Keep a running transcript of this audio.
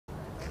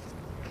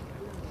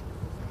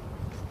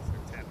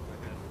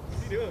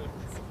doing?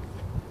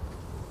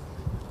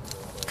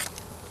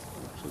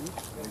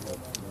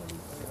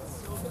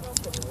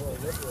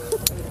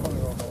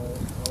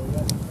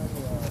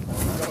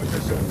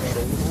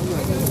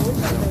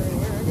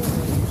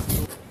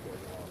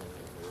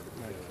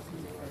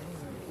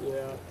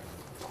 Yeah.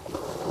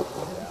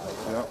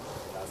 Yep.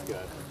 That's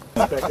good.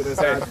 Expected this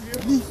out.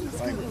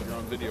 You're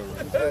on video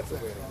right now. That's the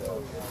way to go.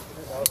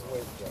 That's the way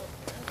to go.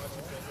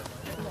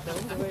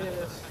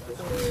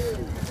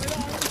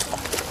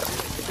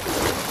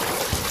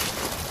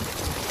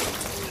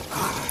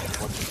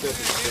 Watch your step as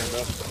you stand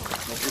up.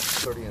 No, get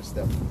 30 and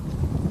step.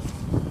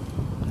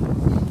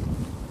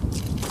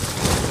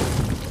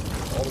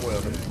 All the way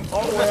on it.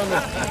 All the way on the...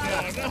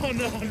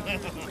 No.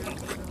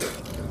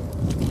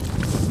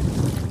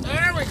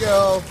 There we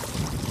go.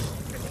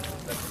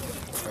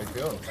 How you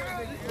feeling?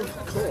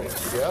 Cool.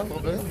 Yeah, a little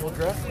bit. A little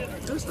draft.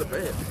 Just a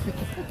bit.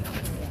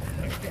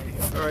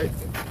 All right.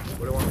 What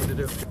do you want me to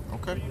do?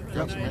 Okay.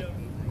 Gotcha, man.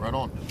 Right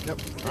on.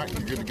 Yep. All right.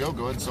 You're good to go.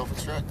 Go ahead and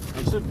self-extract.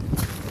 That's it.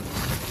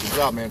 Good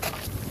job, man.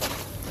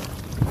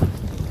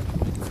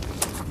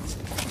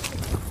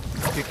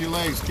 Kick your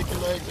legs. Kick your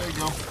legs. There you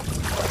go.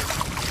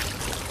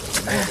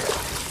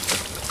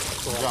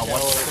 Good job.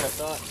 Watch the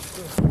step.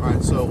 All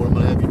right. So what I'm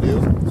going to have you do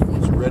is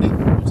once you're ready,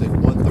 you take a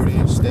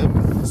 130-inch step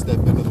and step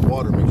into the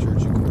water. Make sure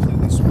that you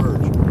completely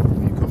submerge.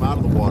 When you come out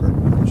of the water, I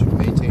want you to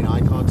maintain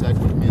eye contact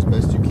with me as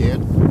best you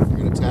can. You're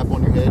going to tap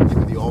on your head, give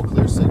me the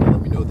all-clear signal,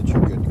 let me know that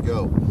you're good to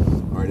go.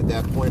 All right. At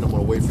that point, I'm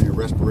going to wait for your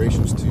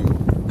respirations to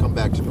come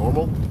back to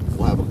normal.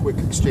 We'll have a quick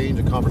exchange,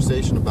 a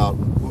conversation about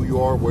who you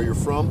are, where you're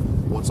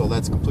from. Once all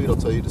that's complete, I'll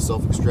tell you to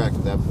self-extract.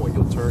 At that point,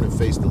 you'll turn and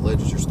face the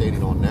ledges you're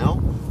standing on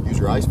now. Use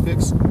your ice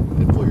picks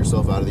and pull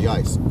yourself out of the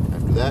ice.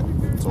 After that,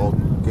 it's all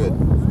good.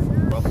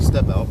 Probably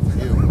step out for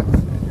you, and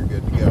you're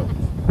good to go.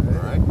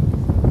 All right?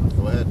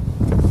 Go ahead.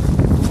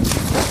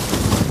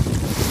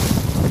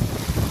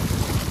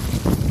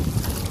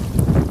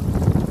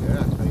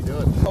 Yeah, how you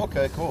doing?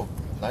 Okay, cool.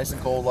 Nice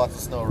and cold, lots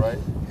of snow, right?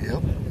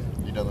 Yep.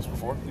 You done this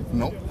before?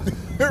 Nope.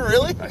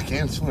 Really? I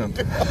can't swim.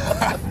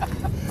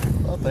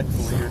 Well,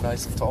 thankfully you're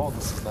nice and tall.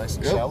 This is nice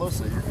and Yep. shallow,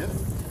 so you're good.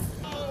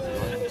 Go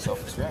ahead and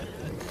self-extract.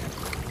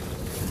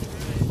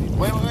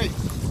 Wait.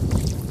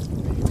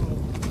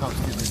 No,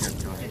 excuse me, here.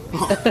 Go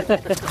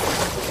ahead.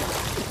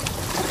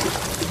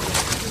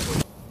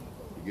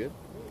 You good?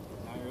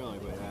 Not really,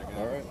 but yeah, I got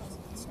All right.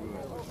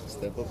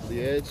 Step up to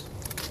the edge.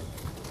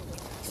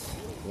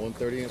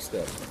 130-inch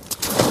step.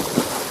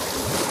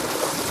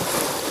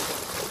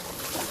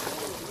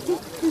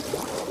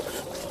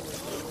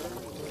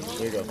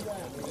 There you go.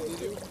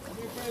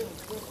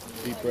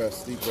 Deep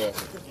breath, deep breath.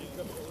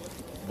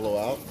 Blow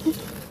out.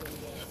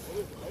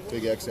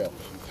 Big exhale.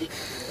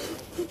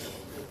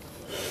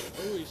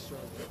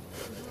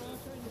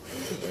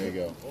 There you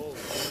go.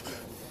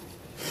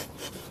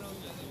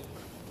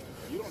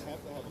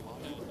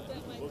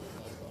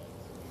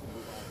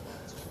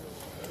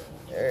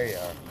 There you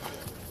are.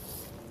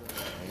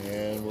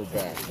 And we're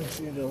back.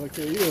 Look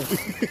at you.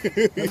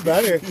 That's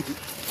better.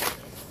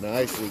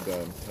 Nicely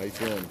done. How you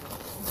feeling?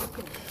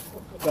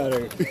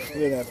 Better. Look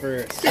at that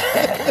first.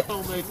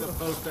 Don't make the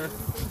poster.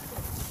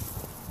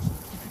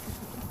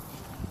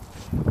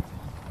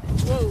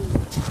 Whoa.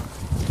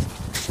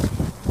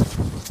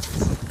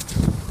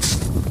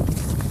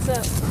 What's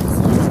up?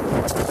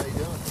 How you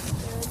doing?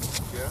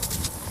 Yeah.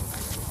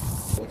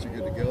 Once you're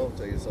good to go, I'll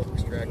tell you to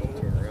self-extract,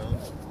 turn around,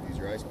 use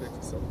your ice pick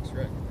to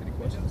self-extract. Any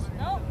questions?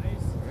 No. All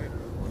right,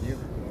 on you.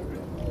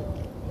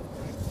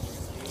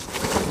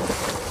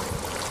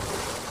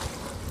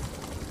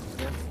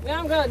 Yeah,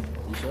 I'm good.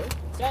 You sure?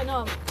 Yeah,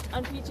 no,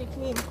 I'm peachy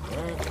clean.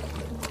 All right.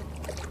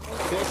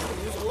 Okay,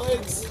 use your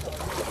legs.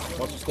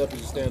 Watch your step as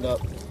you stand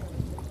up.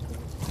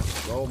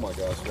 Oh my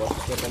gosh, watch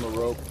your step on the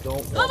rope.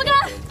 Don't fall Oh my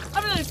back god! in.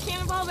 I'm gonna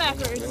cannonball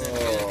backwards.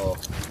 Oh.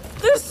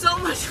 There's so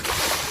much.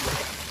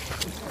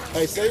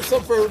 Hey, save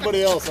some for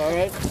everybody else, all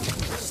right?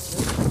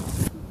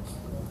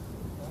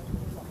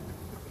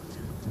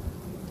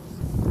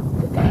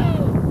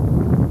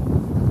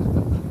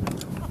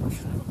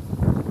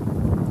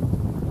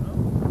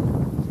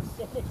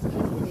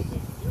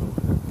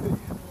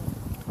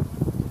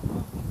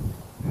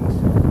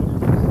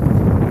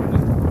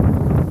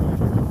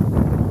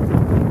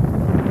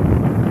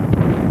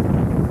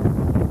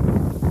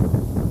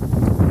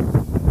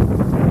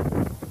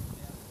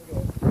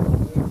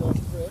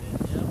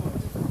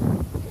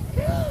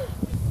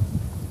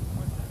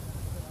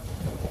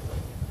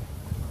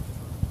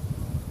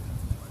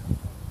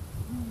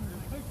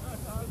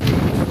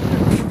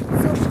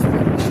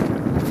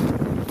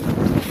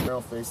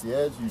 Face the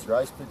edge, use your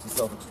ice picks and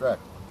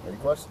self-extract. Any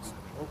questions?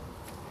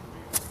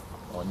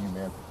 On you,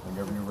 man.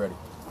 Whenever you're ready.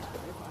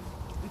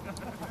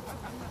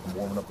 I'm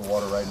warming up the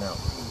water right now.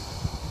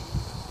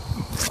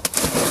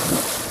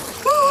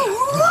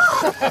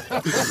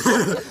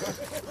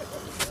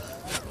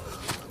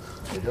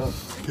 How you doing?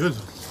 Good.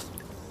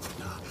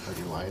 Are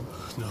you lying?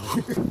 No.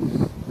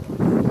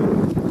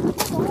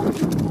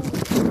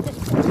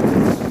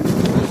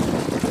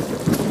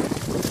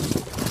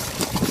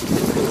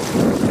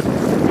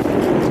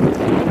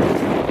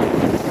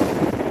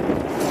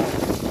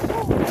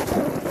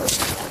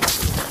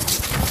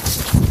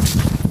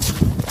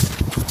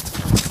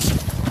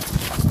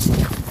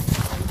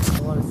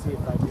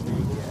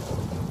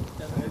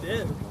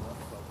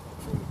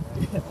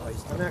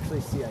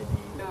 actually CID.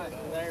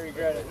 And I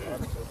regret it.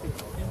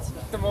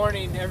 The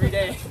morning, every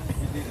day.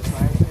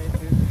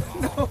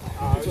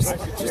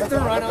 Just to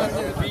run onto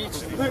the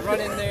beach,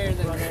 run in there, and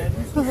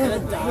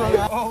then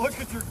die. Oh, look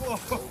at your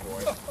glove.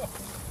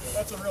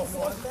 That's a real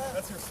slug.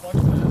 That's your slug.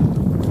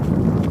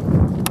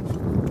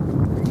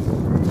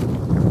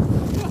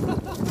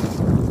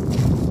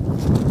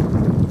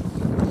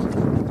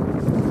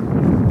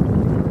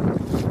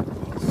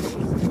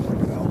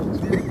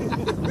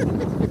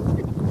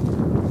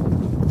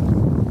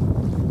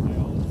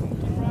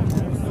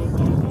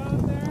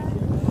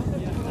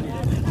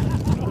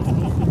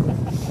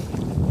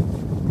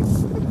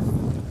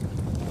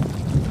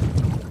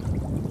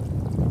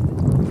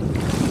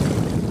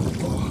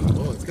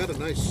 Got a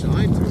nice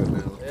shine to it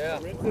now. Yeah.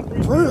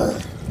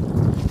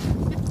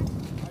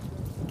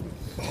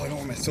 Oh, I don't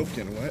want my soap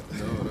getting wet.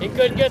 No. He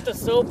couldn't get the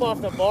soap off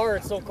the bar,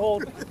 it's so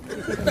cold. All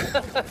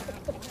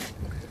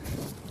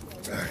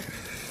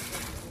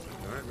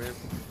right, man.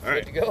 All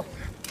right. Good to go.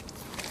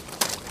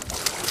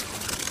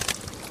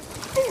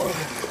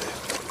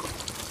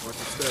 Watch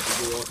your step as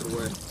you're walking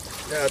away.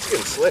 Yeah, it's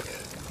getting slick.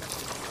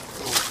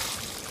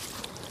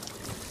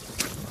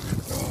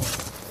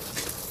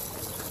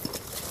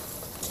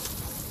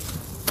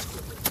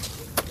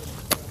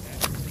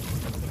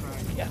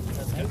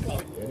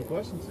 Any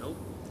questions? Nope.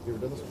 You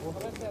ever done this before?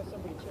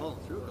 Oh,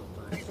 through a couple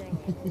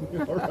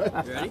times. All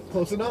right. You ready?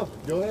 Close enough.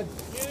 Go ahead.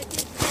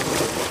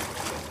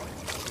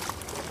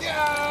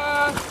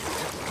 Yeah!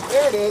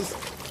 There it is.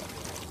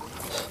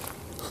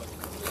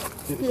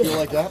 Did it feel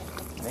like that?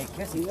 Hey,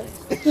 kissy.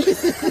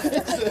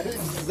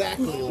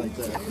 Exactly like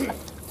that.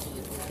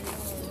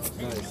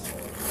 Nice.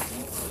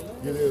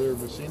 You're the other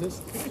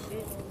machinist?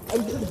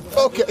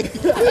 Okay.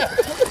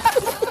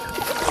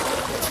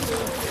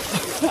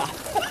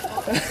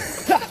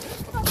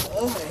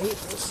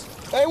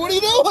 Hey, what are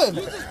you doing?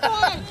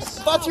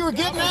 Thought you were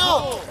getting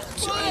out.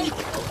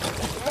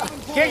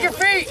 Get your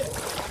feet!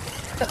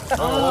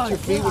 Watch your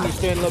feet when you're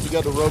standing up. You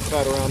got the rope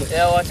tied around it.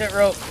 Yeah, watch that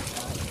rope.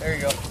 There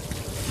you go.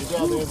 Good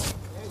job, man.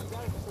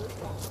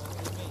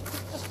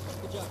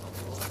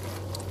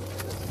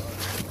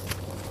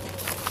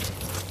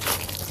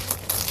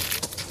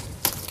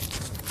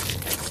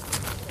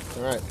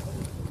 All right.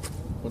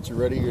 Once you're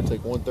ready, you're gonna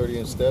take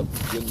 130-inch step,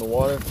 get in the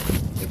water,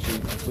 make sure you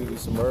completely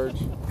submerge,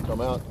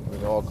 come out. When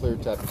you're all clear,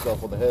 tap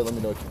yourself on the head. Let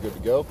me know if you're good to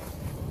go.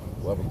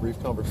 We'll have a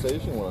brief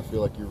conversation. When I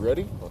feel like you're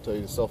ready, I'll tell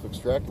you to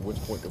self-extract, at which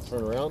point you'll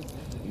turn around,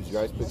 use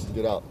your ice picks to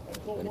get out.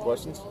 Any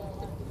questions?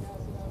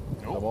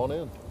 Nope. Come on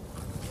in.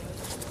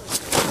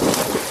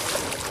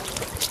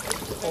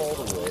 All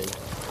the way.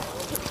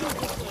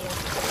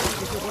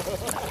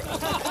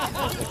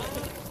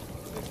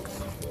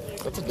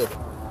 That's a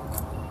different.